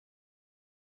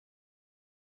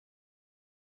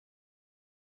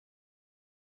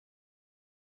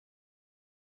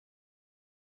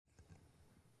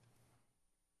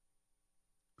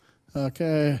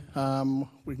Okay,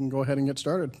 we can go ahead and get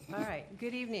started. All right,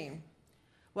 good evening.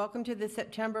 Welcome to the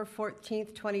September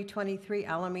 14th, 2023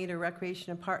 Alameda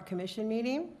Recreation and Park Commission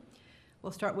meeting.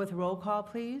 We'll start with roll call,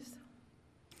 please.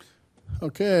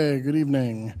 Okay, good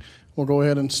evening. We'll go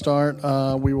ahead and start.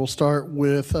 We will start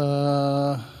with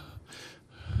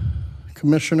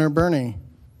Commissioner Burney,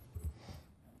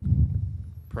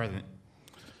 Present.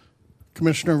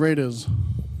 Commissioner Reyes,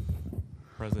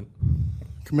 Present.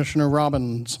 Commissioner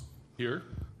Robbins, Here.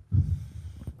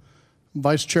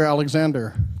 Vice Chair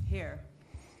Alexander, Here.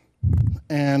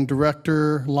 and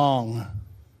Director Long.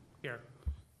 Here.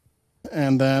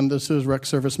 And then this is Rec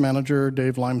Service Manager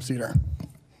Dave Limecedar. All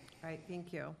right,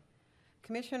 thank you.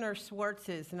 Commissioner Schwartz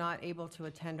is not able to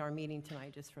attend our meeting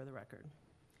tonight, just for the record.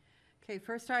 Okay,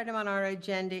 first item on our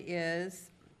agenda is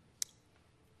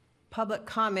public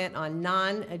comment on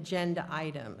non-agenda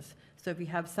items. So if you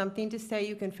have something to say,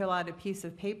 you can fill out a piece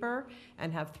of paper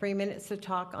and have 3 minutes to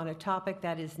talk on a topic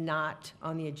that is not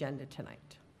on the agenda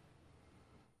tonight.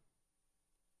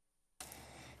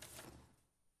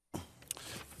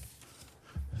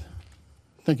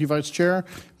 Thank you, Vice Chair.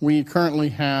 We currently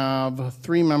have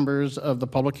 3 members of the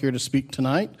public here to speak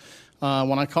tonight.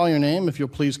 When I call your name, if you'll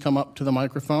please come up to the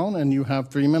microphone, and you have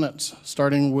 3 minutes,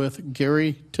 starting with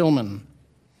Gary Tillman.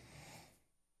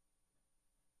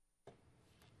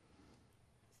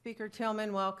 Speaker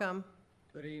Tillman, welcome.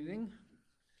 Good evening.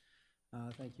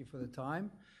 Thank you for the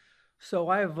time. So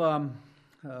I've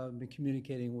been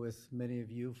communicating with many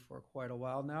of you for quite a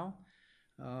while now.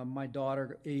 My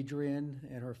daughter Adrian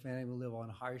and her family live on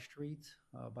High Street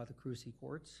by the Crucy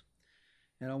Courts.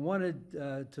 And I wanted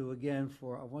I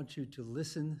want you to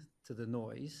listen to the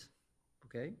noise,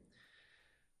 okay?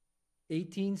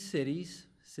 18 cities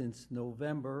since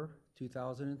November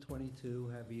 2022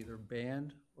 have either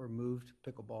banned or moved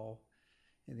pickleball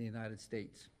in the United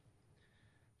States.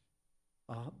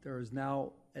 There is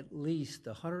now at least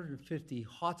 150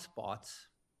 hotspots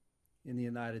in the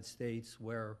United States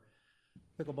where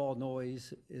pickleball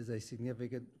noise is a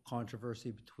significant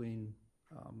controversy between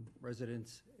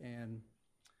residents and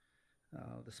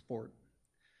the sport.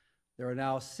 There are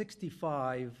now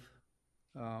 65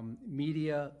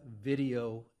 media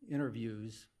video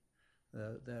interviews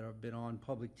that have been on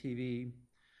public TV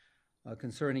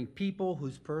concerning people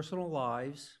whose personal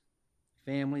lives,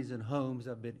 families, and homes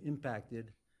have been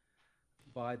impacted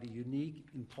by the unique,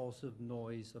 impulsive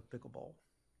noise of pickleball.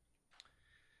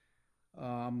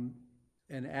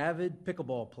 An avid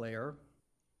pickleball player,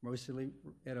 mostly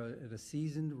a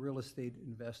seasoned real estate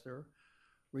investor,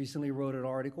 recently wrote an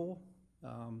article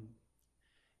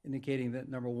indicating that,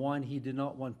 number one, he did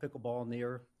not want pickleball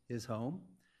near his home,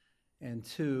 and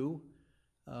two,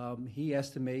 he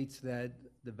estimates that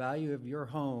the value of your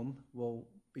home will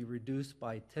be reduced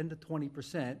by 10 to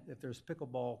 20% if there's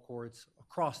pickleball courts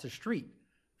across the street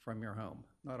from your home,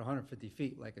 not 150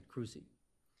 feet like at Crucy.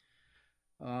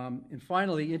 And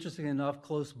finally, interesting enough,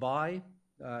 close by,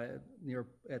 at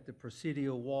the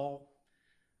Presidio Wall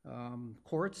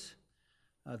courts,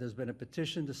 there's been a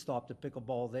petition to stop the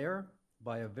pickleball there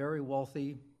by a very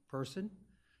wealthy person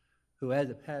who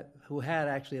had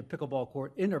actually a pickleball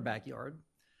court in their backyard,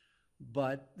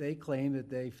 but they claim that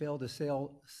they failed to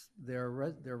sell their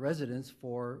residence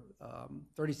for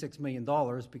 $36 million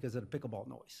because of the pickleball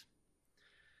noise.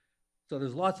 So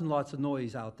there's lots and lots of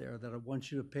noise out there that I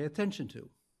want you to pay attention to.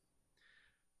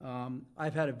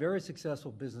 I've had a very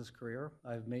successful business career.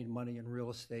 I've made money in real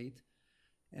estate,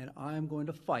 and I'm going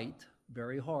to fight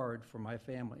very hard for my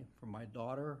family, for my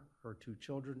daughter, her 2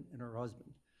 children, and her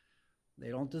husband. They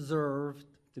don't deserve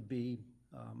to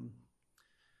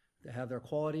to have their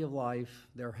quality of life,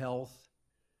 their health,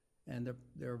 and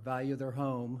their value of their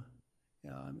home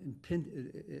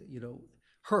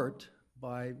hurt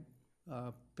by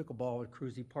pickleball at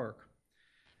Cruzy Park.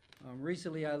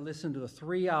 Recently, I listened to a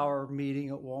 3-hour meeting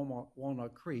at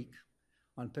Walnut Creek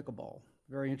on pickleball.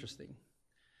 Very interesting.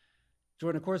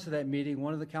 During the course of that meeting,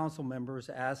 one of the council members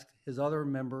asked his other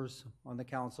members on the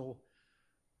council,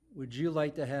 would you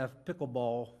like to have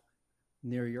pickleball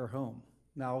near your home?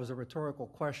 Now, it was a rhetorical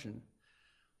question,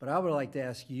 but I would like to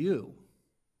ask you,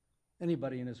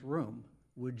 anybody in this room,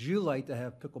 would you like to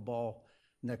have pickleball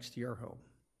next to your home?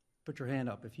 Put your hand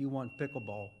up if you want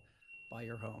pickleball by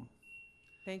your home.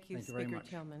 Thank you, Speaker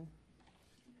Tillman.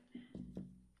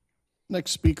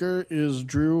 Next speaker is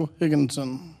Drew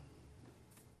Higginson.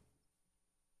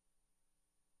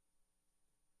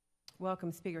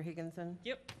 Welcome, Speaker Higginson.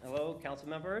 Yep. Hello, council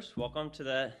members. Welcome to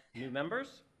the new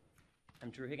members. I'm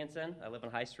Drew Higginson. I live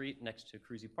on High Street next to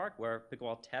Cruzy Park, where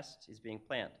pickleball test is being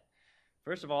planned.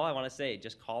 First of all, I want to say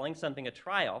just calling something a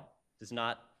trial does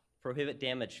not prohibit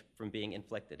damage from being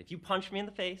inflicted. If you punch me in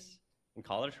the face and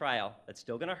call it a trial, that's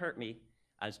still going to hurt me.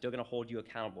 I'm still going to hold you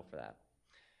accountable for that.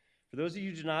 For those of you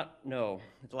who do not know,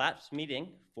 at the last meeting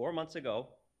 4 months ago,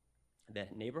 the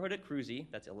neighborhood at Cruzy,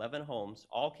 that's 11 homes,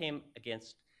 all came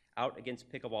out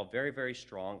against pickleball very, very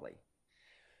strongly.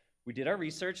 We did our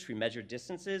research, we measured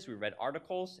distances, we read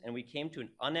articles, and we came to an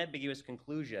unambiguous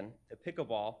conclusion that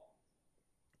pickleball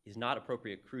is not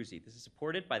appropriate at Cruzy. This is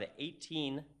supported by the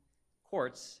 18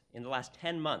 courts in the last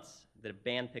 10 months that have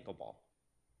banned pickleball.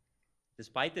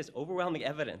 Despite this overwhelming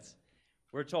evidence,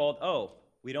 we're told, oh,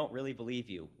 we don't really believe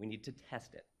you. We need to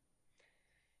test it.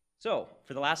 So,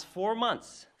 for the last 4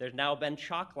 months, there's now been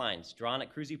chalk lines drawn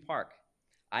at Cruzy Park.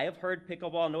 I have heard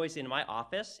pickleball noise in my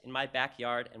office, in my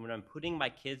backyard, and when I'm putting my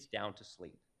kids down to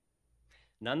sleep.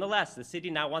 Nonetheless, the city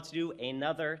now wants to do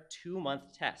another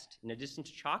 2-month test. In addition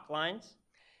to chalk lines,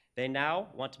 they now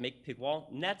want to make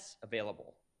pickleball nets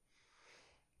available.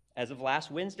 As of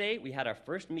last Wednesday, we had our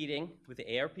first meeting with the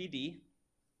ARPD.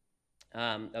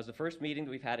 That was the first meeting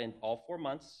that we've had in all 4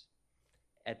 months.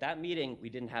 At that meeting, we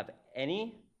didn't have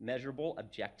any measurable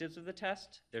objectives of the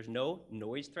test. There's no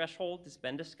noise threshold that's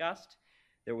been discussed.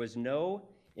 There was no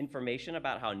information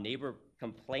about how neighbor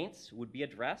complaints would be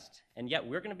addressed, and yet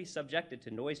we're going to be subjected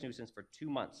to noise nuisance for 2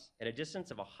 months at a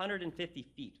distance of 150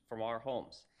 feet from our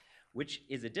homes, which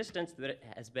is a distance that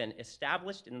has been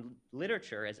established in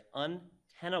literature as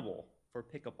untenable for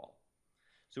pickleball.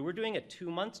 So we're doing a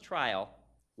 2-month trial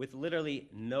with literally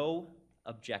no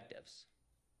objectives.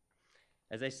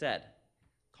 As I said,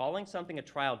 calling something a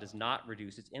trial does not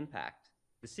reduce its impact.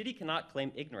 The city cannot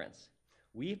claim ignorance.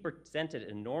 We've presented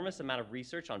an enormous amount of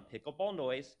research on pickleball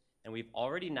noise, and we've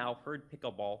already now heard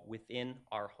pickleball within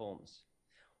our homes.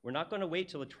 We're not going to wait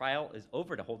till the trial is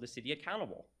over to hold the city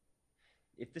accountable.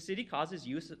 If the city causes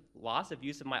loss of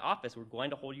use of my office, we're going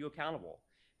to hold you accountable.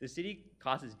 If the city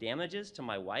causes damages to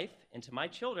my wife and to my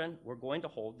children, we're going to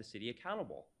hold the city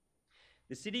accountable.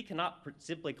 The city cannot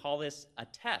simply call this a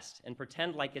test and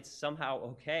pretend like it's somehow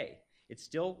okay. It's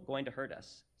still going to hurt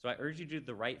us. So I urge you to do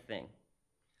the right thing.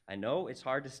 I know it's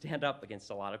hard to stand up against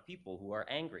a lot of people who are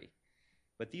angry,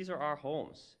 but these are our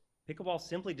homes. Pickleball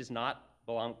simply does not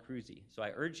belong to Cruzy. So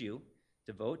I urge you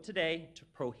to vote today to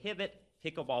prohibit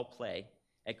pickleball play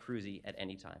at Cruzy at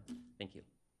any time. Thank you.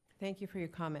 Thank you for your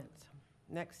comments.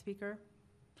 Next speaker.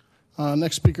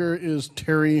 Next speaker is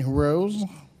Terry Rose.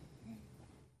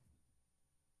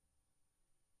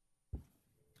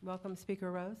 Welcome,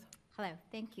 Speaker Rose. Hello,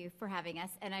 thank you for having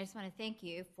us. And I just want to thank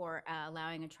you for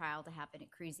allowing a trial to happen at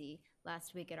Cruzy.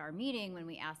 Last week at our meeting, when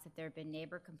we asked if there had been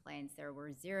neighbor complaints, there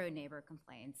were 0 neighbor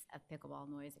complaints of pickleball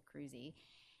noise at Cruzy.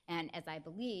 And as I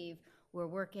believe, we're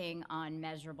working on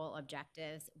measurable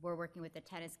objectives. We're working with the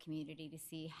tennis community to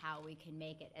see how we can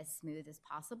make it as smooth as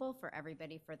possible for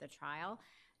everybody for the trial,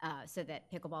 so that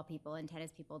pickleball people and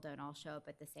tennis people don't all show up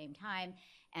at the same time.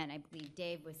 And I believe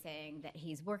Dave was saying that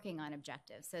he's working on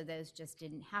objectives, so those just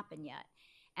didn't happen yet.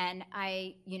 And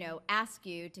I, ask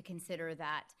you to consider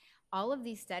that all of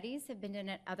these studies have been done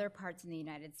at other parts in the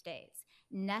United States.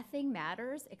 Nothing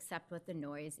matters except what the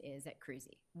noise is at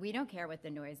Cruzy. We don't care what the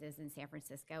noise is in San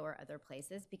Francisco or other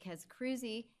places, because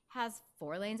Cruzy has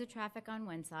 4 lanes of traffic on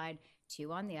one side,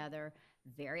 2 on the other,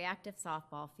 very active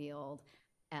softball field,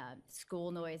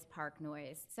 school noise, park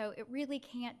noise. So it really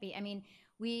can't be. I mean,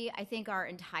 we, I think, are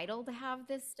entitled to have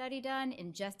this study done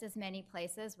in just as many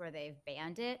places where they've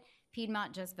banned it.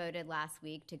 Piedmont just voted last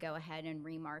week to go ahead and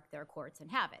remark their courts and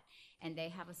have it. And they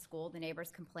have a school. The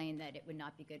neighbors complained that it would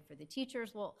not be good for the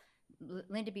teachers. Well,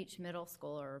 Linda Beach Middle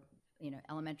School, or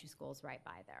elementary school, is right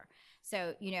by there.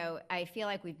 So, I feel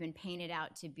like we've been painted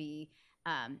out to be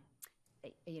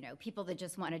people that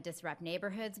just want to disrupt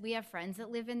neighborhoods. We have friends that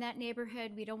live in that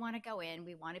neighborhood. We don't want to go in.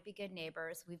 We want to be good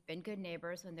neighbors. We've been good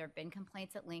neighbors. When there have been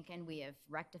complaints at Lincoln, we have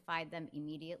rectified them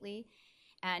immediately.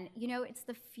 And, it's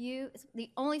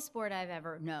the only sport I've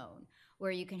ever known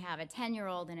where you can have a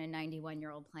 10-year-old and a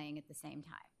 91-year-old playing at the same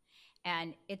time.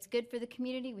 And it's good for the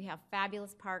community. We have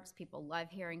fabulous parks. People love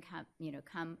hearing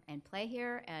come and play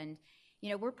here. And,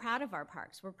 we're proud of our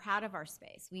parks. We're proud of our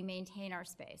space. We maintain our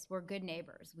space. We're good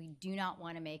neighbors. We do not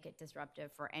want to make it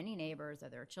disruptive for any neighbors or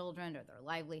their children or their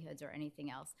livelihoods or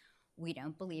anything else. We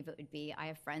don't believe it would be. I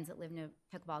have friends that live in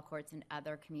pickleball courts in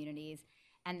other communities,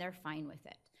 and they're fine with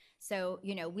it. So,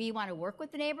 we want to work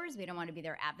with the neighbors. We don't want to be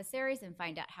their adversaries, and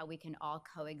find out how we can all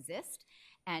coexist.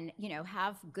 and,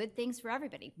 have good things for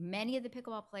everybody. Many of the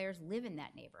pickleball players live in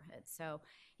that neighborhood. So,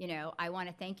 I want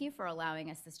to thank you for allowing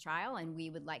us this trial, and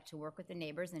we would like to work with the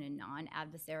neighbors in a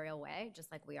non-adversarial way,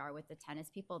 just like we are with the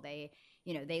tennis people. They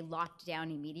locked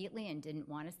down immediately and didn't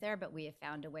want us there, but we have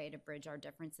found a way to bridge our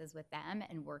differences with them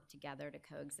and work together to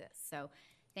coexist. So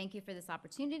thank you for this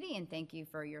opportunity, and thank you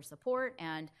for your support,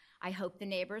 and I hope the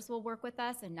neighbors will work with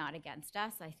us and not against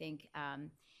us. I think,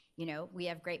 we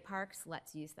have great parks,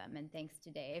 let's use them, and thanks to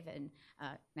Dave, and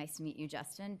nice to meet you,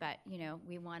 Justin, but,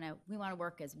 we want to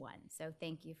work as one, so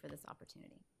thank you for this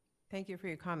opportunity. Thank you for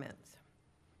your comments.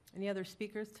 Any other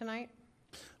speakers tonight?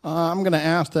 I'm going to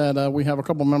ask that we have a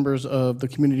couple members of the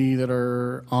community that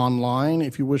are online.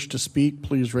 If you wish to speak,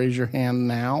 please raise your hand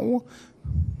now.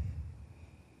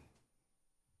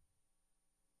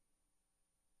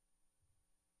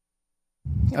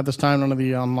 At this time, none of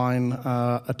the online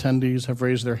attendees have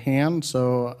raised their hand,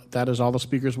 so that is all the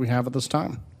speakers we have at this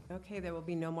time. Okay, there will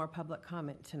be no more public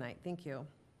comment tonight. Thank you.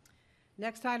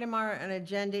 Next item on our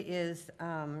agenda is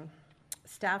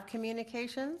staff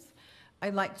communications.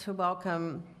 I'd like to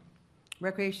welcome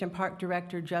Recreation Park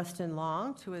Director Justin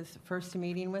Long to his first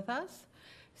meeting with us.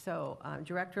 So,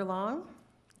 Director Long,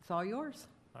 it's all yours.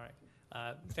 All right.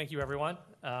 Thank you, everyone.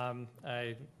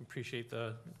 I appreciate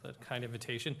the kind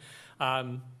invitation.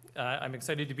 I'm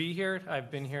excited to be here.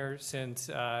 I've been here since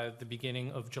the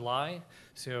beginning of July,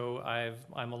 so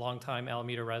I'm a longtime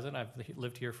Alameda resident. I've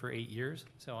lived here for 8 years,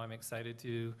 so I'm excited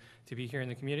to be here in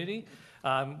the community.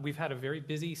 We've had a very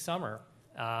busy summer.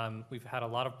 We've had a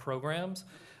lot of programs,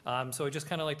 so I'd just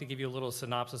kind of like to give you a little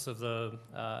synopsis of the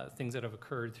things that have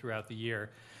occurred throughout the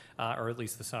year, or at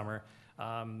least the summer.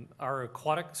 Our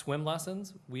aquatic swim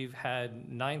lessons, we've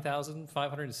had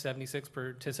 9,576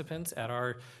 participants at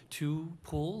our 2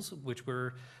 pools, which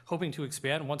we're hoping to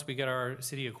expand once we get our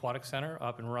City Aquatic Center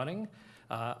up and running.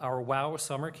 Our WOW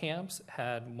summer camps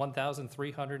had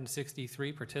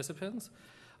 1,363 participants.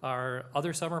 Our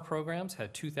other summer programs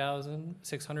had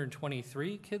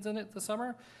 2,623 kids in it this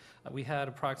summer. We had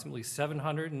approximately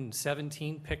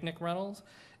 717 picnic rentals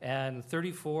and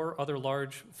 34 other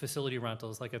large facility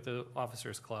rentals, like at the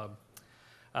Officers Club.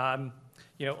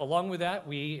 Along with that,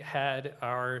 we had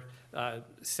our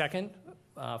second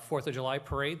 4th of July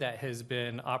parade that has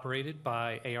been operated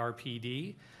by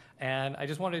ARPD. And I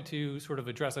just wanted to sort of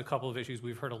address a couple of issues.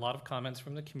 We've heard a lot of comments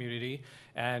from the community,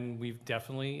 and we've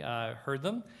definitely heard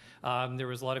them. There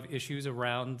was a lot of issues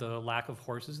around the lack of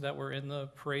horses that were in the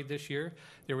parade this year.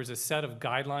 There was a set of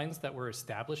guidelines that were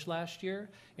established last year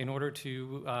in order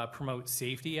to promote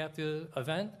safety at the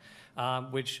event,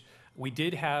 which we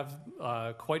did have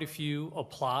quite a few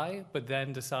apply, but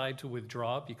then decide to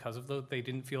withdraw because of they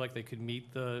didn't feel like they could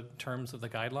meet the terms of the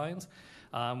guidelines.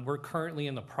 We're currently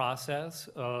in the process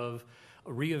of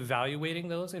reevaluating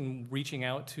those and reaching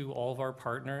out to all of our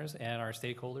partners and our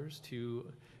stakeholders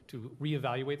to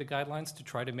reevaluate the guidelines to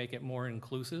try to make it more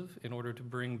inclusive in order to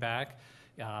bring back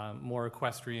more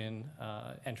equestrian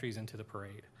entries into the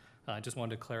parade. I just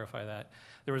wanted to clarify that.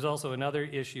 There was also another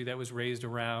issue that was raised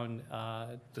around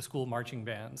the school marching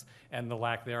bands and the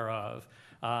lack thereof.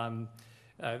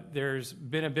 There's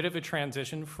been a bit of a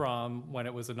transition from when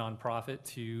it was a nonprofit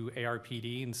to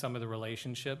ARPD, and some of the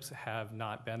relationships have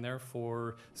not been there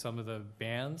for some of the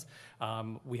bands.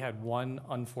 We had one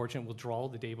unfortunate withdrawal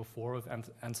the day before of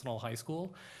Encinal High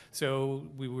School, so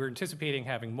we were anticipating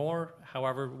having more.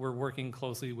 However, we're working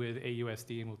closely with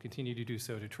AUSD and will continue to do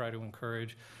so to try to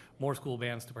encourage more school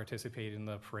bands to participate in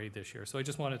the parade this year. So I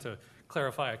just wanted to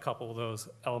clarify a couple of those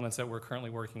elements that we're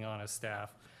currently working on as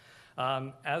staff.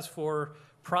 As for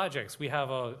projects, we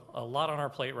have a lot on our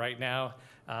plate right now.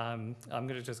 I'm going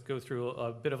to just go through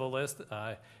a bit of a list.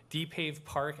 D-Pave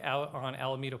Park out on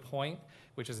Alameda Point,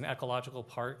 which is an ecological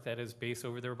park that is based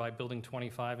over there by Building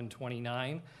 25 and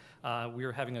 29. We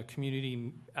are having a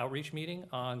community outreach meeting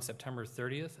on September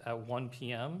 30th at 1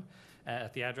 p.m.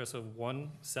 at the address of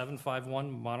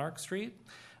 1751 Monarch Street.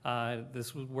 This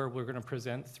is where we're going to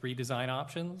present 3 design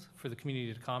options for the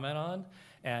community to comment on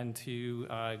and to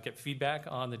get feedback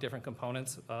on the different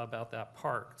components about that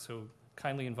park. So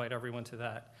kindly invite everyone to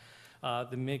that.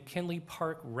 The McKinley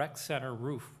Park Rec Center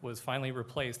roof was finally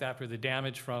replaced after the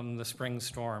damage from the spring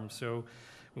storm. So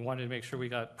we wanted to make sure we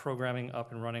got programming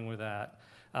up and running with that.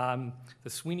 The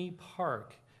Sweeney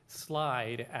Park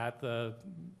slide at the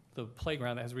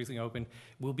playground that has recently opened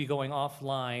will be going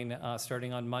offline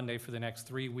starting on Monday for the next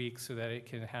 3 weeks so that it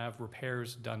can have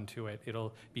repairs done to it.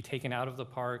 It'll be taken out of the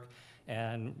park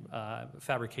and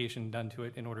fabrication done to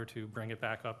it in order to bring it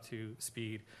back up to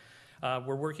speed.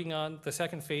 We're working on the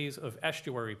second phase of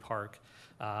Estuary Park.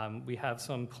 We have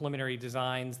some preliminary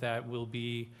designs that will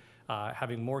be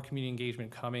having more community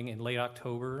engagement coming in late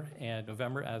October and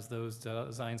November as those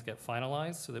designs get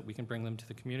finalized so that we can bring them to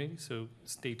the community. So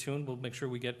stay tuned. We'll make sure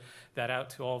we get that out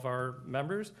to all of our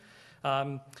members.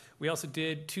 We also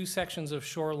did 2 sections of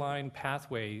shoreline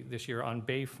pathway this year on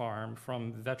Bay Farm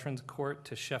from Veterans Court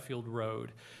to Sheffield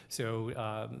Road.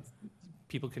 So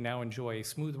people can now enjoy a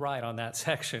smooth ride on that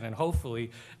section, and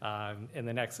hopefully in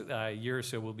the next year or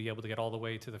so we'll be able to get all the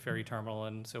way to the ferry terminal,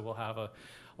 and so we'll have a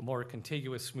more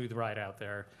contiguous, smooth ride out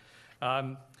there.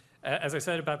 As I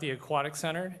said about the Aquatic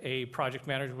Center, a project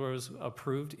manager was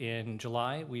approved in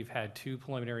July. We've had 2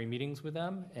 preliminary meetings with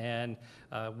them, and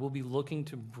we'll be looking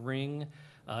to bring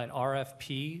an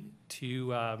RFP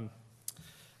to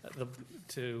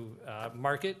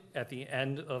market at the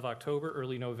end of October,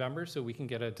 early November, so we can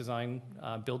get a design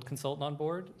build consultant on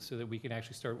board so that we can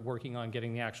actually start working on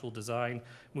getting the actual design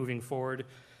moving forward.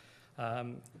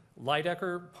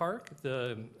 Lydecker Park,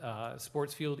 the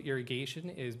sports field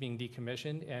irrigation is being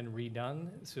decommissioned and redone,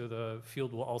 so the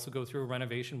field will also go through a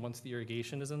renovation once the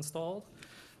irrigation is installed.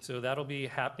 So that'll be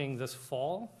happening this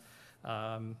fall.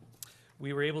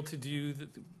 We were able to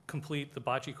complete the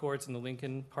bocce courts and the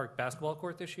Lincoln Park basketball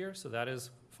court this year, so that is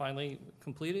finally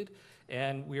completed.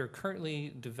 And we are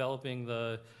currently developing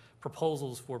the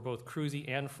proposals for both Cruzy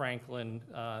and Franklin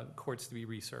courts to be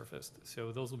resurfaced.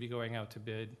 So those will be going out to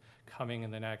bid coming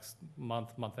in the next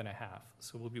month and a half.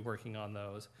 So we'll be working on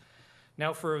those.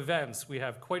 Now for events, we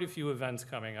have quite a few events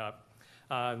coming up.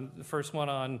 The first one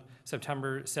on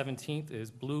September 17th is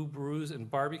Blue Brews and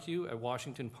Barbecue at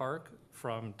Washington Park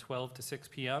from 12 to 6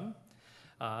 p.m.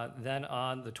 Then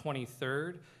on the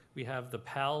 23rd, we have the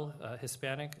PAL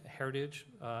Hispanic Heritage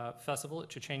Festival at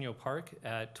Chichenio Park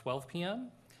at 12 p.m.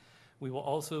 We will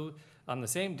also, on the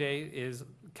same day, is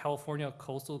California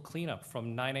Coastal Cleanup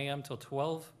from 9 a.m. till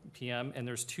 12 p.m. And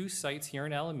there's 2 sites here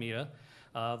in Alameda.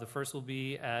 The first will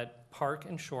be at Park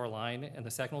and Shoreline, and the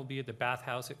second will be at the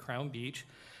Bathhouse at Crown Beach.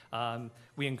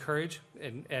 We encourage,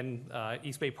 and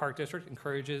East Bay Park District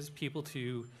encourages people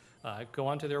to go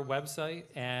onto their website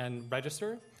and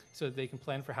register so that they can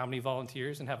plan for how many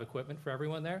volunteers and have equipment for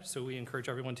everyone there. So we encourage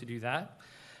everyone to do that.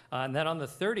 And then on the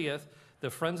 30th, the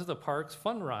Friends of the Parks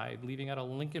Fun Ride, leaving out of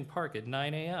Lincoln Park at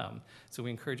 9 a.m. So we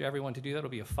encourage everyone to do that.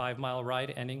 It'll be a 5-mile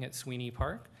ride ending at Sweeney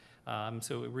Park.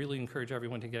 So we really encourage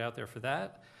everyone to get out there for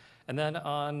that. And then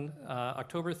on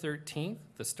October 13th,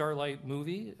 the Starlight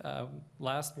movie,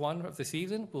 last one of the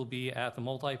season, will be at the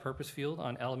Multi-Purpose Field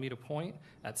on Alameda Point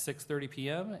at 6:30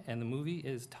 p.m., and the movie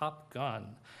is Top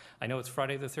Gun. I know it's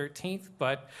Friday the 13th,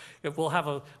 but we'll have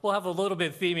a little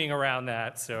bit theming around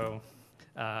that. So.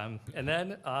 And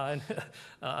then on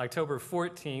October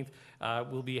 14th,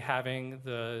 we'll be having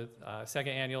the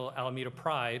second annual Alameda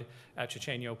Pride at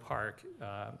Chichenio Park.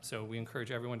 So we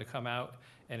encourage everyone to come out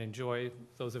and enjoy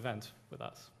those events with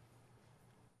us.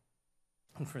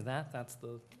 And for that, that's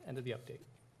the end of the update.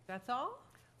 That's all?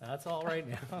 That's all right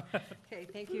now. Okay,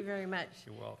 thank you very much.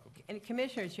 You're welcome. Any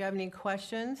commissioners, do you have any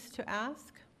questions to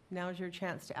ask? Now's your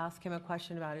chance to ask him a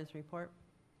question about his report.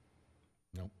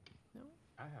 Nope. No?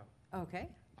 I have. Okay.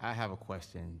 I have a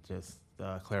question, just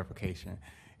clarification.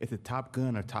 Is it Top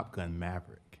Gun or Top Gun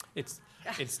Maverick? It's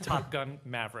Top Gun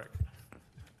Maverick.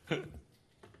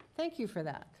 Thank you for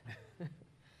that.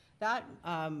 That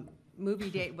movie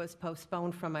date was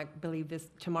postponed from, I believe,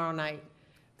 tomorrow night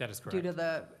That is correct. due to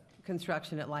the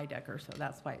construction at Lydecker, so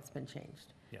that's why it's been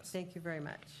changed. Yes. Thank you very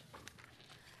much.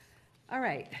 All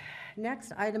right,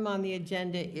 next item on the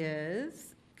agenda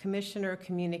is Commissioner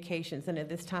Communications, and at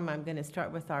this time, I'm going to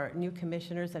start with our new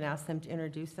commissioners and ask them to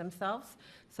introduce themselves.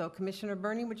 So Commissioner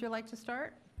Burney, would you like to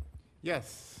start?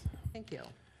 Yes. Thank you.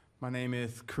 My name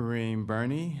is Kareem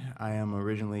Burney. I am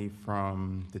originally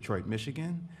from Detroit,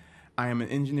 Michigan. I am an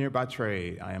engineer by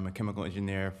trade. I am a chemical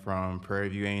engineer from Prairie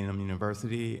View A&M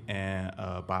University and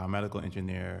a biomedical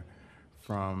engineer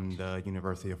from the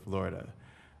University of Florida.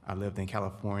 I lived in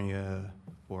California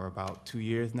for about 2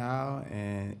 years now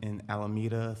and in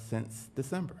Alameda since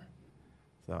December.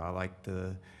 So I like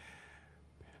to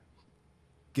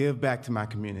give back to my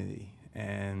community.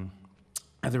 And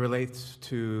as it relates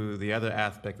to the other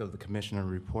aspect of the commissioner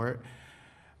report,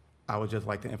 I would just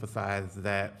like to emphasize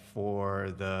that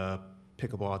for the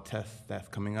pickleball test that's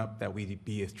coming up, that we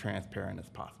be as transparent as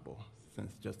possible,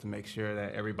 since just to make sure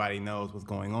that everybody knows what's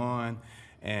going on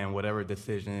and whatever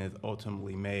decision is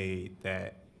ultimately made,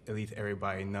 that at least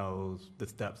everybody knows the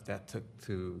steps that took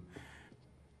to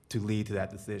lead to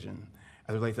that decision.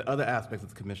 As it relates to other aspects of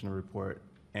the commissioner report,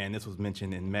 and this was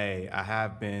mentioned in May, I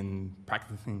have been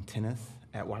practicing tennis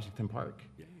at Washington Park.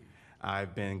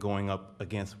 I've been going up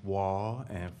against wall,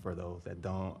 and for those that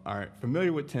aren't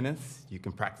familiar with tennis, you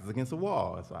can practice against a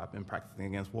wall. So I've been practicing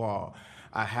against wall.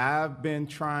 I have been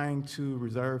trying to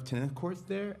reserve tennis courts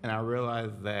there, and I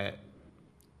realized that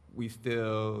we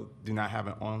still do not have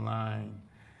an online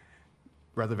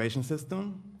reservation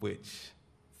system, which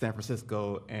San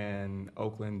Francisco and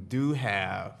Oakland do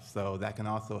have. So that can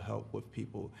also help with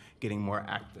people getting more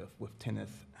active with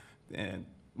tennis, and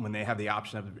when they have the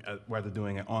option of whether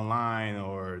doing it online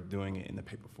or doing it in the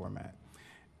paper format.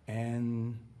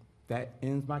 And that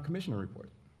ends my commissioner report.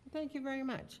 Thank you very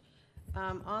much.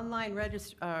 Online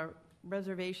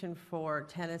reservation for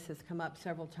tennis has come up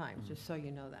several times, just so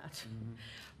you know that.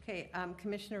 Okay,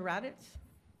 Commissioner Raditz?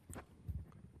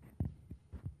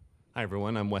 Hi,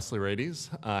 everyone. I'm Wesley Rades.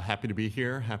 Happy to be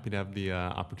here. Happy to have the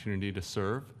opportunity to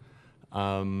serve.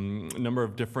 A number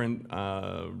of different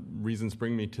reasons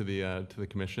bring me to the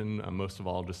commission. Most of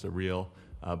all, just a real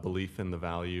belief in the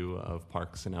value of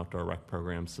parks and outdoor rec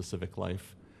programs to civic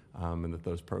life, and that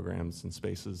those programs and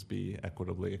spaces be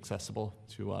equitably accessible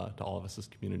to all of us as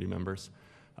community members.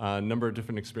 A number of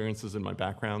different experiences in my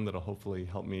background that'll hopefully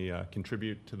help me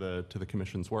contribute to the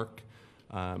commission's work.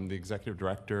 I'm the executive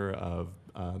director of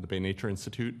the Bay Nature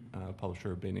Institute,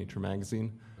 publisher of Bay Nature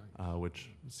Magazine, which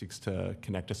seeks to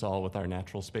connect us all with our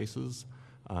natural spaces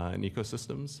and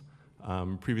ecosystems.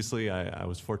 Previously, I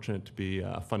was fortunate to be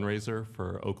a fundraiser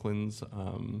for Oakland's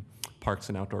parks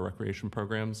and outdoor recreation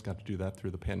programs. Got to do that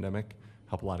through the pandemic,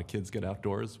 help a lot of kids get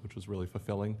outdoors, which was really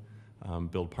fulfilling.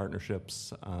 Build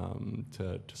partnerships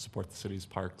to support the city's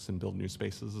parks and build new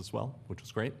spaces as well, which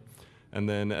was great. And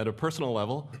then at a personal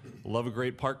level, love a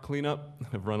great park cleanup.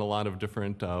 I've run a lot of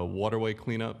different waterway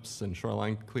cleanups and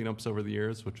shoreline cleanups over the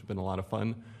years, which have been a lot of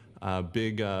fun.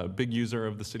 Big user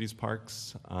of the city's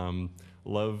parks.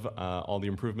 Love all the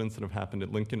improvements that have happened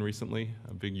at Lincoln recently.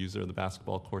 A big user of the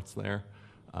basketball courts there.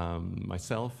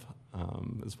 Myself,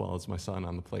 as well as my son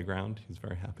on the playground. He's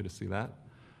very happy to see that.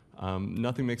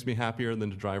 Nothing makes me happier than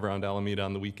to drive around Alameda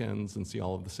on the weekends and see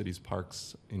all of the city's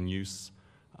parks in use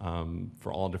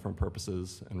for all different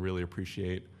purposes, and really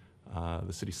appreciate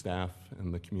the city staff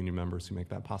and the community members who make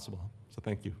that possible. So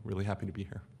thank you. Really happy to be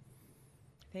here.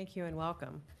 Thank you and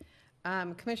welcome.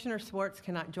 Commissioner Swartz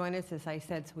cannot join us, as I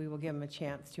said, so we will give him a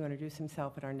chance to introduce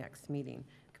himself at our next meeting.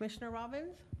 Commissioner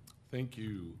Robbins? Thank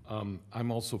you.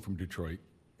 I'm also from Detroit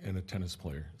and a tennis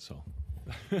player, so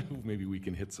maybe we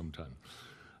can hit sometime.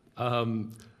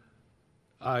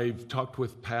 I've talked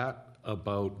with Pat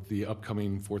about the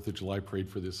upcoming 4th of July parade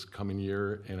for this coming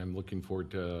year, and I'm looking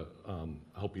forward to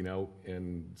helping out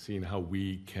and seeing how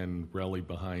we can rally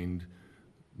behind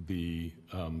the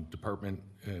department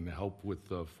and help with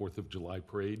the 4th of July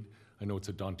parade. I know it's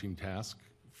a daunting task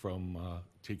from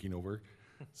taking over,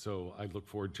 so I look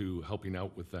forward to helping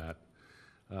out with that.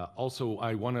 Also,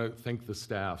 I want to thank the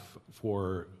staff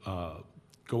for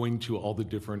going to all the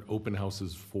different open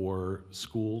houses for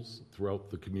schools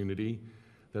throughout the community.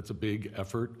 That's a big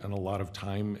effort and a lot of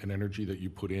time and energy that you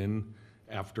put in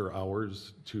after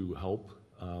hours to help.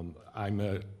 I'm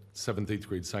a 7th, 8th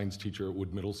grade science teacher at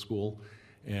Wood Middle School,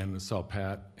 and saw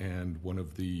Pat and one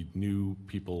of the new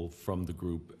people from the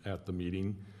group at the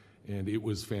meeting. And it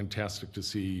was fantastic to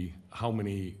see how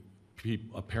many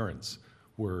parents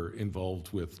were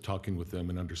involved with talking with them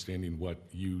and understanding what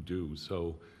you do.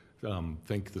 So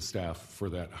thank the staff for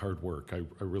that hard work. I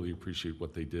really appreciate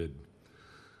what they did.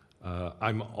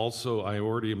 I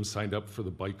already am signed up for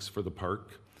the Bikes for the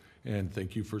Park, and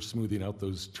thank you for smoothing out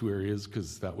those 2 areas,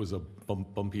 because that was a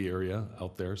bumpy area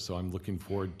out there, so I'm looking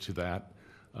forward to that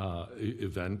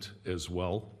event as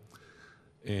well.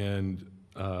 And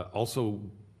also,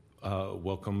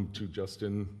 welcome to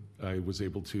Justin. I was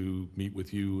able to meet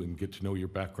with you and get to know your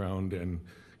background, and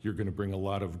you're going to bring a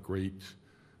lot of great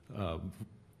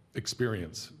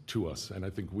experience to us, and I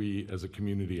think we as a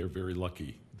community are very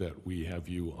lucky that we have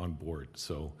you on board.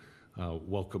 So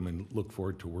welcome, and look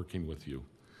forward to working with you.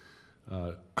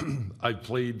 I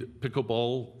played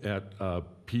pickleball at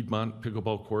Piedmont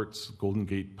Pickleball Courts, Golden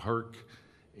Gate Park,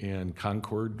 and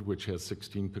Concord, which has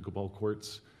 16 pickleball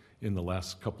courts, in the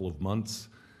last couple of months.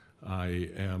 I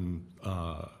am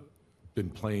been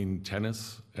playing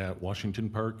tennis at Washington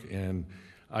Park, and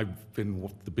I've been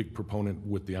the big proponent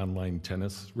with the online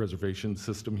tennis reservation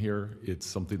system here. It's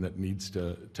something that needs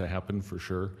to happen for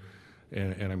sure.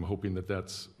 And I'm hoping that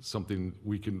that's something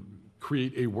we can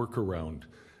create a workaround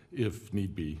if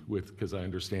need be, because I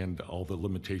understand all the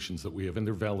limitations that we have, and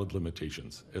they're valid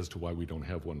limitations as to why we don't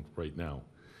have one right now.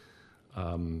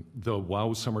 The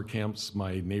WOW summer camps,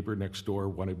 my neighbor next door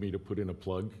wanted me to put in a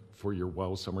plug for your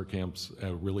WOW summer camps. I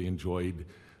really enjoyed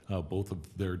Both of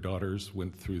their daughters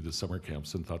went through the summer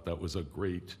camps and thought that was a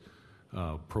great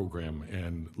program,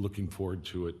 and looking forward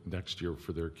to it next year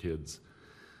for their kids.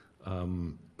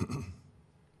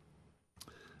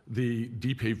 The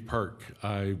DePave Park,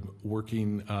 I'm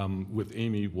working with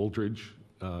Amy Woldridge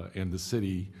and the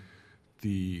city.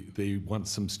 They want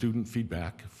some student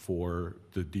feedback for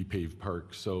the DePave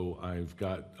Park, so I've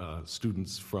got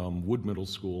students from Wood Middle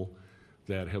School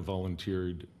that have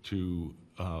volunteered to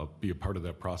be a part of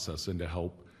that process and to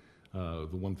help. The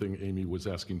one thing Amy was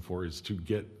asking for is to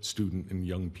get student and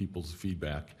young people's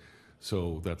feedback.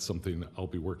 So that's something I'll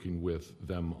be working with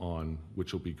them on,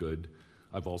 which will be good.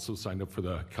 I've also signed up for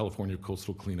the California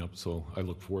Coastal Cleanup, so I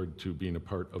look forward to being a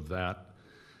part of that.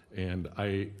 And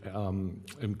I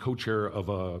am co-chair of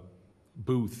a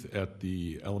booth at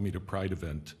the Alameda Pride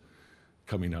event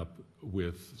coming up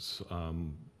with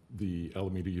the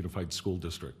Alameda Unified School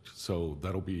District. So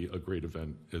that'll be a great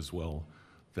event as well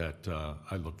that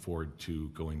I look forward to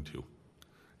going to.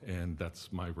 And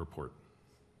that's my report.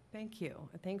 Thank you.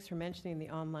 Thanks for mentioning the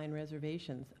online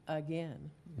reservations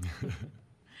again.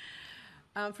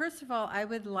 First of all, I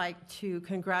would like to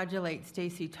congratulate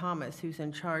Stacy Thomas, who's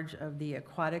in charge of the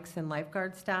aquatics and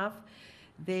lifeguard staff.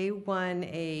 They won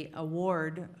an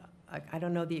award. I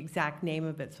don't know the exact name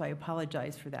of it, so I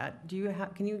apologize for that.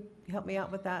 Can you help me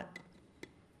out with that?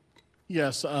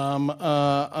 Yes, we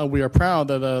are proud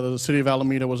that the city of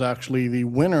Alameda was actually the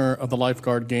winner of the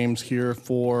lifeguard games here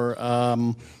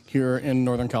here in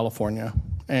Northern California.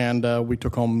 And we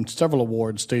took home several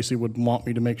awards. Stacy would want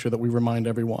me to make sure that we remind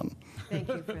everyone. Thank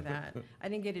you for that. I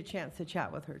didn't get a chance to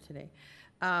chat with her today.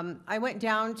 I went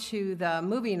down to the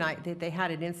movie night that they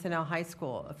had at Encinal High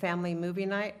School, a family movie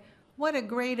night. What a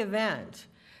great event.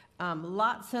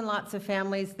 Lots and lots of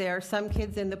families there, some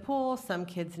kids in the pool, some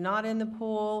kids not in the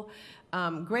pool.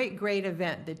 Great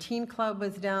event. The teen club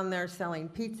was down there selling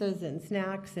pizzas and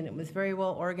snacks, and it was very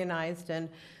well organized, and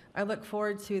I look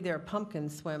forward to their pumpkin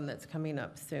swim that's coming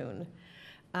up soon.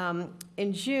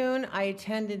 In June, I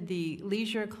attended the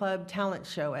Leisure Club Talent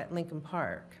Show at Lincoln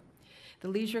Park. The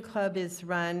Leisure Club is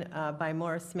run by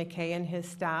Morris McKay and his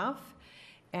staff,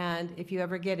 and if you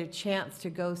ever get a chance to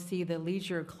go see the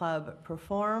Leisure Club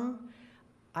perform,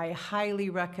 I highly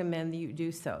recommend that you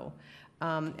do so.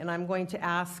 And I'm going to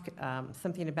ask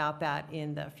something about that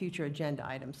in the future agenda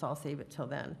item, so I'll save it till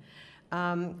then.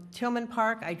 Tillman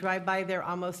Park, I drive by there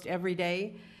almost every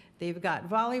day. They've got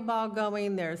volleyball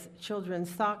going, there's children's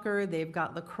soccer, they've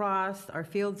got lacrosse, our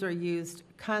fields are used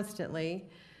constantly.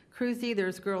 Cruzy,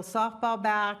 there's girls softball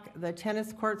back, the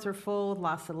tennis courts are full,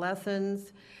 lots of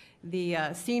lessons. The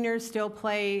seniors still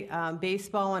play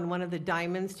baseball on one of the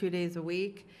diamonds 2 days a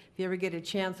week. If you ever get a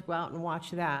chance, go out and watch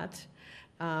that.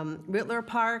 Rittler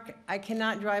Park, I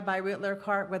cannot drive by Rittler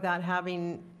Park without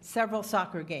having several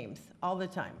soccer games all the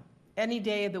time. Any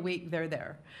day of the week, they're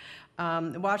there.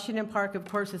 Washington Park, of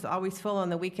course, is always full on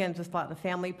the weekends with a lot of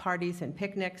family parties and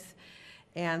picnics,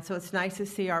 and so it's nice to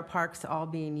see our parks all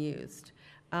being used.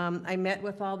 I met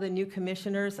with all the new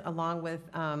commissioners along with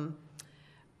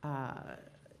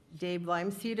Dave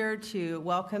Limecedar to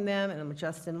welcome them, and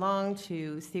Justin Long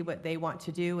to see what they want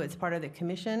to do as part of the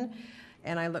commission,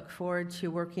 and I look forward to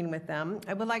working with them.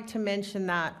 I would like to mention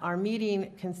that our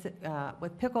meeting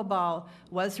with pickleball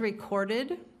was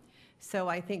recorded, so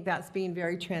I think that's being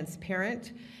very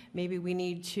transparent. Maybe we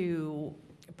need to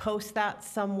post that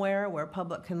somewhere where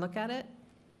public can look at it.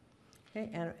 Okay,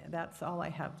 and that's all I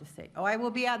have to say. Oh, I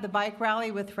will be at the bike rally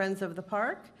with Friends of the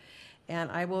Park,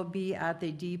 and I will be at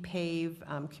the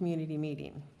DePave community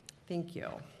meeting. Thank you.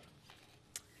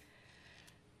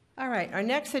 All right, our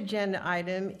next agenda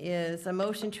item is a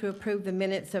motion to approve the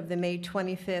minutes of the May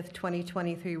 25th,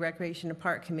 2023 Recreation and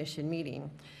Park Commission meeting.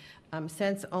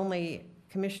 Since only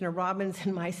Commissioner Robbins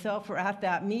and myself were at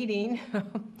that meeting,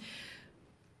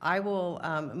 I will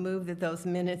move that those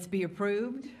minutes be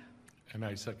approved. And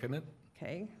I second it.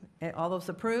 Okay, and all those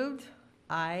approved?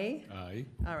 Aye. Aye.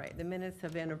 All right, the minutes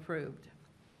have been approved.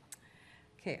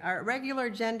 Okay, our regular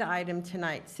agenda item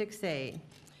tonight, 6A,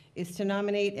 is to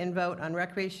nominate and vote on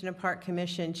Recreation and Park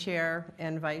Commission Chair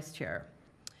and Vice Chair.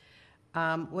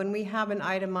 When we have an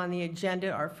item on the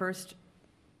agenda, our first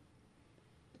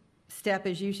step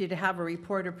is usually to have a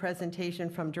report or presentation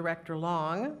from Director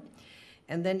Long,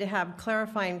 and then to have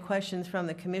clarifying questions from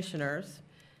the commissioners.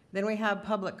 Then we have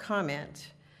public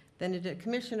comment. Then the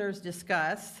commissioners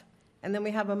discuss, and then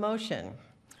we have a motion.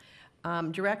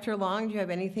 Director Long, do you have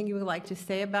anything you would like to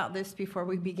say about this before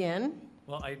we begin?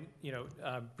 Well,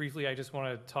 briefly, I just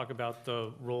want to talk about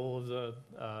the role of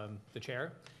the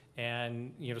chair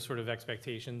and, sort of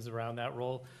expectations around that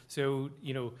role. So,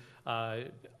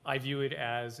 I view it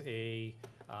as a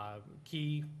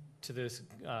key to this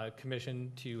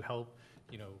commission to help,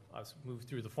 us move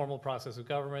through the formal process of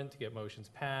government, to get motions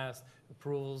passed,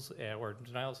 approvals, or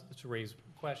denials, to raise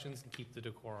questions and keep the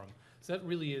decorum. So that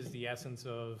really is the essence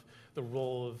of the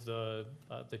role of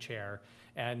the chair,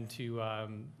 and to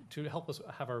help us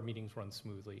have our meetings run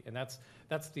smoothly. And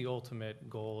that's the ultimate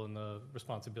goal and the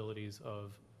responsibilities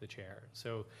of the chair.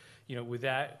 So, with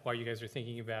that, while you guys are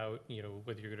thinking about,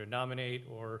 whether you're going to nominate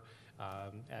or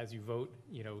as you vote,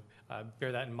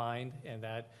 bear that in mind, and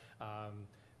that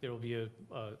there will be a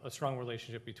strong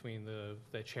relationship between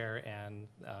the chair and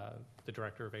the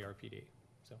director of ARPD.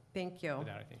 So, Thank you. with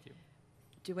that, I thank you.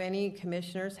 Do any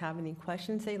commissioners have any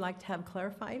questions they'd like to have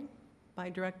clarified by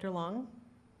Director Long?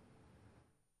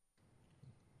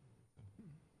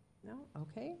 No?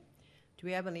 Okay. Do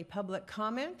we have any public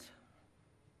comment?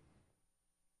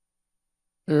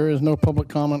 There is no public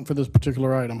comment for this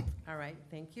particular item. All right,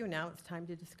 thank you. Now it's time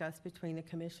to discuss between the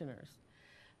commissioners.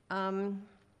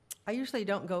 I usually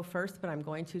don't go first, but I'm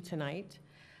going to tonight.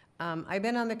 I've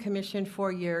been on the commission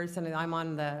 4 years, and I'm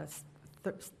on the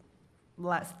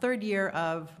third year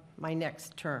of my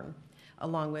next term,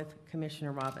 along with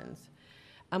Commissioner Robbins.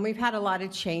 We've had a lot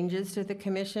of changes to the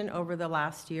commission over the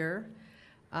last year.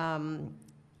 I'm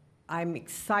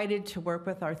excited to work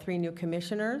with our 3 new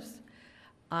commissioners.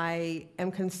 I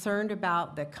am concerned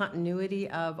about the continuity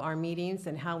of our meetings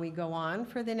and how we go on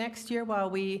for the next year while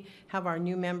we have our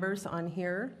new members on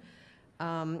here.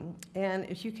 And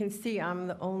as you can see, I'm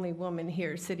the only woman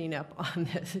here sitting up on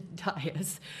this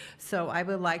dais. So I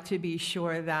would like to be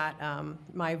sure that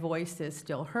my voice is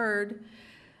still heard.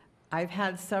 I've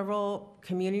had several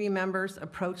community members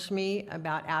approach me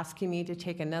about asking me to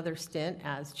take another stint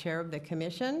as chair of the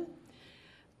commission.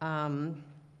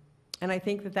 And I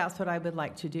think that that's what I would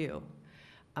like to do.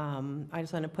 I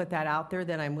just want to put that out there,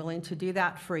 that I'm willing to do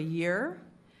that for a year,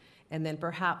 and then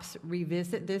perhaps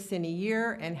revisit this in a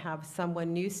year and have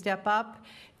someone new step up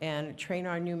and train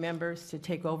our new members to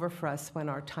take over for us when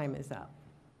our time is up.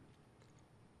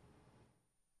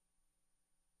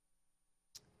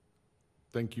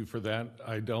 Thank you for that.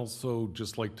 I'd also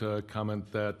just like to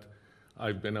comment that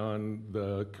I've been on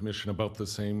the commission about the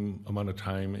same amount of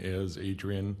time as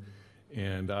Adrian,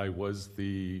 and I was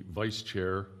the vice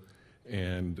chair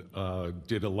and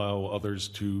did allow others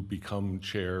to become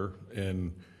chair.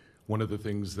 And one of the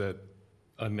things that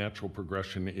a natural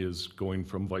progression is going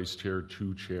from vice chair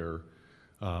to chair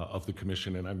of the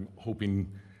commission, and I'm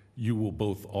hoping you will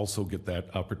both also get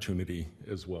that opportunity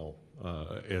as well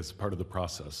as part of the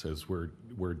process as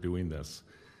we're doing this.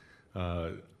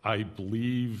 I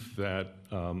believe that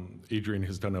Adrian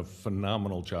has done a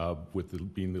phenomenal job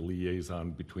with being the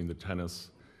liaison between the tennis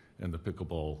and the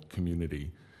pickleball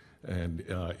community. And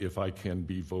if I can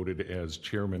be voted as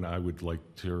chairman, I would like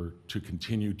to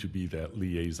continue to be that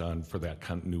liaison for that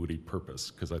continuity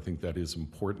purpose, because I think that is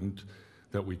important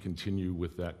that we continue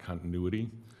with that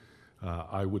continuity.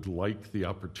 I would like the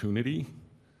opportunity,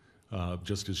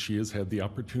 just as she has had the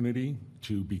opportunity,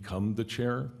 to become the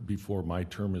chair before my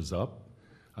term is up.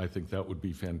 I think that would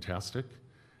be fantastic,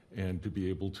 and to be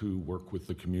able to work with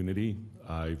the community.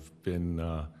 I've been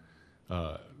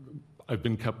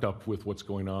kept up with what's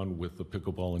going on with the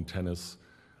pickleball and tennis,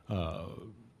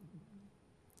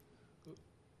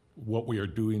 what we are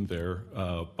doing there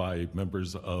by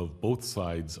members of both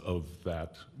sides of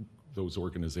those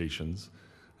organizations,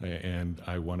 and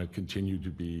I want to continue to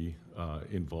be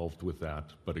involved with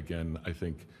that. But again, I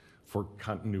think for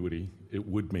continuity, it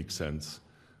would make sense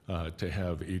to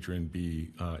have Adrian be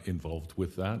involved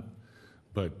with that.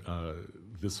 But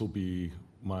this will be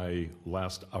my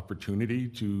last opportunity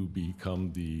to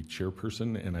become the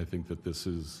chairperson, and I think that this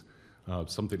is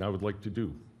something I would like to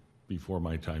do before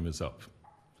my time is up.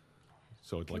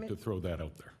 So I'd like to throw that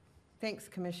out there. Thanks,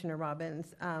 Commissioner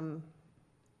Robbins.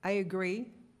 I agree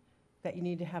that you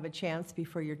need to have a chance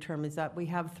before your term is up. We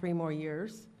have 3 more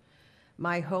years.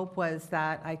 My hope was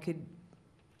that I could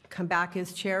come back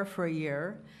as chair for a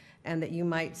year, and that you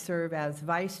might serve as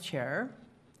vice chair.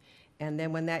 And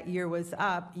then when that year was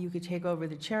up, you could take over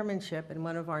the chairmanship, and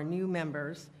one of our new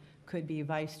members could be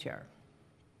vice chair.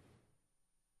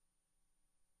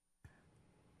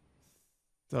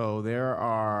 So there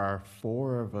are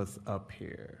 4 of us up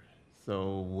here.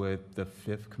 So would the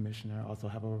 5th commissioner also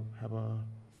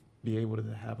be able to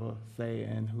have a say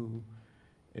in who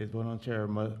is voting on chair,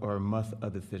 or must a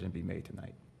decision be made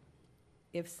tonight?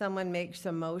 If someone makes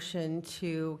a motion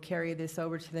to carry this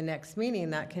over to the next meeting,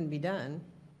 that can be done.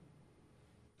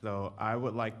 So I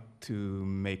would like to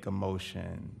make a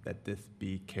motion that this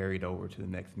be carried over to the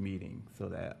next meeting so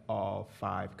that all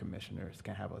 5 commissioners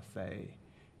can have a say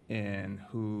in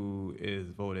who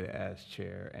is voted as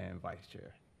chair and vice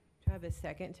chair. Do I have a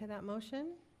second to that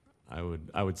motion? I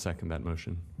would second that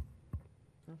motion.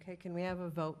 Okay, can we have a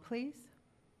vote, please?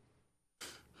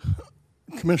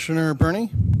 Commissioner Burney?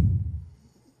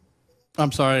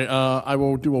 I'm sorry, I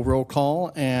will do a roll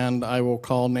call, and I will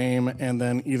call name, and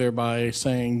then either by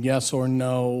saying yes or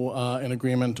no in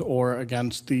agreement or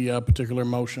against the particular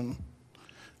motion.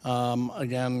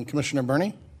 Again, Commissioner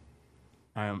Burney?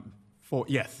 I am for,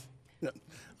 yes.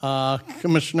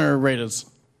 Commissioner Radas?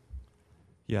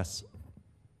 Yes.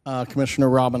 Commissioner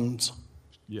Robbins?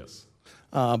 Yes.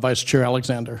 Vice Chair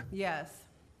Alexander? Yes,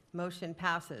 motion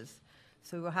passes.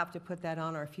 So we'll have to put that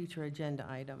on our future agenda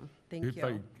item. Thank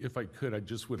you. If I could, I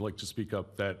just would like to speak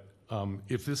up that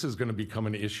if this is going to become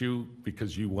an issue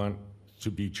because you want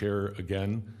to be chair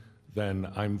again,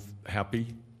 then I'm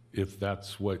happy if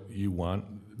that's what you want,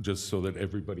 just so that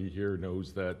everybody here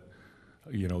knows that,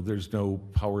 you know, there's no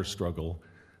power struggle.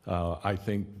 I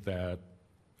think that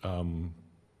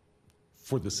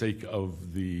for the sake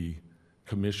of the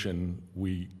commission,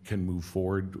 we can move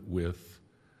forward with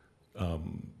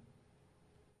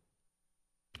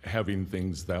having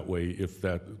things that way, if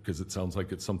that, because it sounds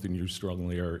like it's something you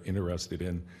strongly are interested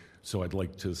in. So I'd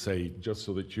like to say, just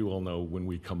so that you all know when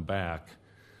we come back,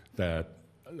 that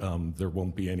there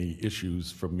won't be any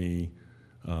issues from me,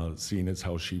 seeing as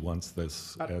how she wants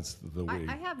this as the way.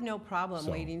 I have no problem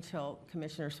So- waiting till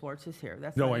Commissioner Schwartz is here.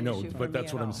 That's No, not I an know, issue for but me that's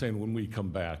at what I'm all. saying, when we come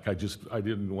back, I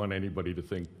didn't want anybody to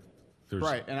think there's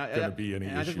Right, and gonna be any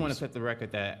and I just want to issues. set the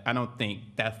record that I don't think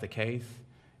that's the case.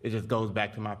 It just goes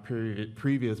back to my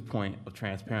previous point of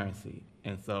transparency.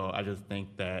 And so I just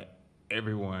think that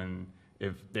everyone,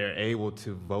 if they're able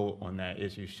to vote on that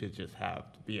issue, should just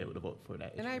have to be able to vote for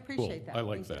that issue. And I Cool, appreciate that. I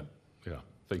like Thank that, you. yeah,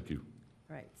 thank you.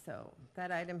 Right, so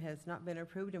that item has not been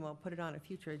approved, and we'll put it on a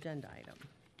future agenda item.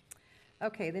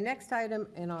 Okay, the next item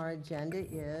in our agenda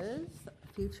is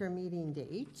future meeting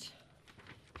date,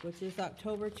 which is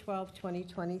October 12,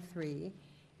 2023,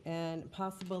 and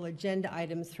possible agenda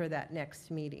items for that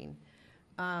next meeting.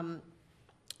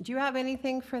 Do you have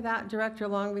anything for that, Director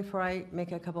Long, before I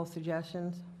make a couple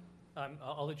suggestions?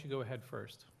 I'll let you go ahead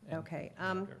first. and- Okay.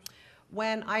 and yours.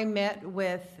 When I met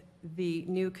with the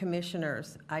new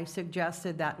commissioners, I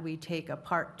suggested that we take a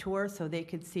park tour so they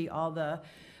could see all the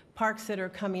parks that are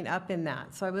coming up in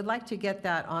that. So I would like to get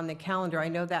that on the calendar. I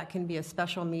know that can be a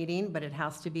special meeting, but it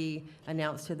has to be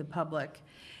announced to the public.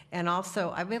 And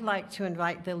also, I would like to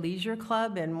invite the Leisure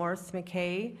Club and Morris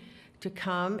McKay to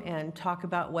come and talk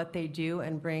about what they do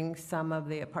and bring some of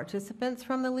the participants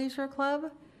from the Leisure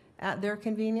Club at their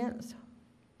convenience.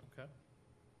 Okay.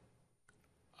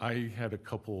 I had a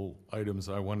couple items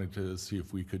I wanted to see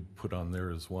if we could put on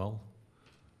there as well.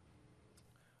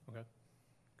 Okay.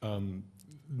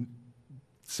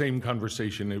 Same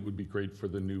conversation, it would be great for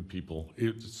the new people.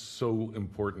 It's so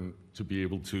important to be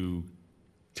able to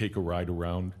take a ride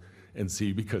around and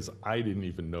see, because I didn't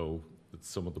even know that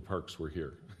some of the parks were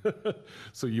here.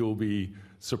 So you'll be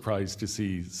surprised to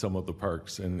see some of the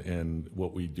parks and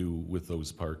what we do with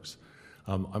those parks.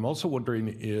 I'm also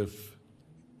wondering if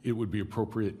it would be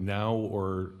appropriate now,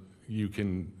 or you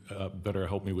can better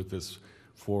help me with this,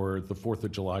 for the 4th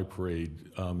of July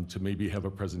parade, to maybe have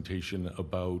a presentation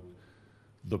about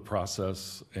the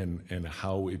process and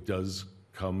how it does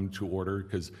come to order.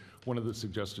 Because one of the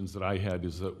suggestions that I had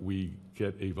is that we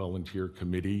get a volunteer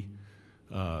committee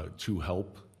to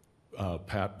help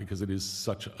Pat, because it is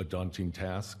such a daunting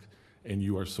task and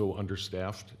you are so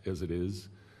understaffed as it is.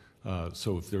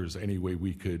 So if there's any way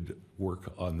we could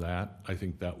work on that, I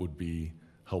think that would be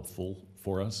helpful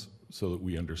for us so that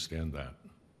we understand that.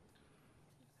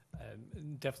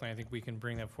 Definitely, I think we can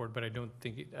bring that forward, but I don't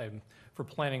think, for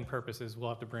planning purposes, we'll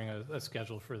have to bring a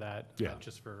schedule for that. Yeah.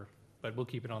 But we'll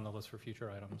keep it on the list for future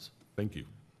items. Thank you.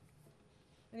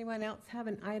 Anyone else have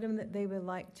an item that they would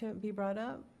like to be brought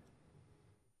up?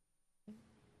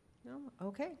 No?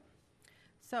 Okay.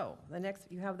 So the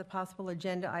next, you have the possible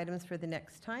agenda items for the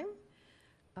next time.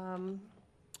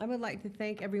 I would like to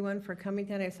thank everyone for coming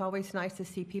tonight. It's always nice to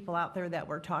see people out there that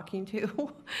we're talking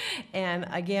to. And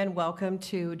again, welcome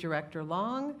to Director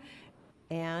Long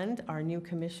and our new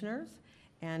commissioners.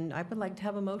 And I would like to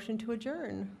have a motion to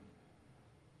adjourn.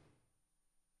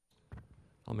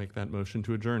 I'll make that motion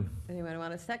to adjourn. Anyone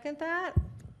want to second that?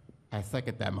 I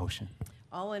second that motion.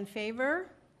 All in favor?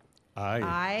 Aye.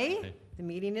 Aye. The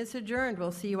meeting is adjourned.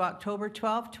 We'll see you October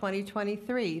 12th,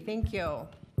 2023. Thank you.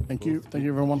 Thank you,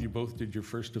 everyone. You both did your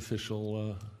first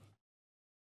official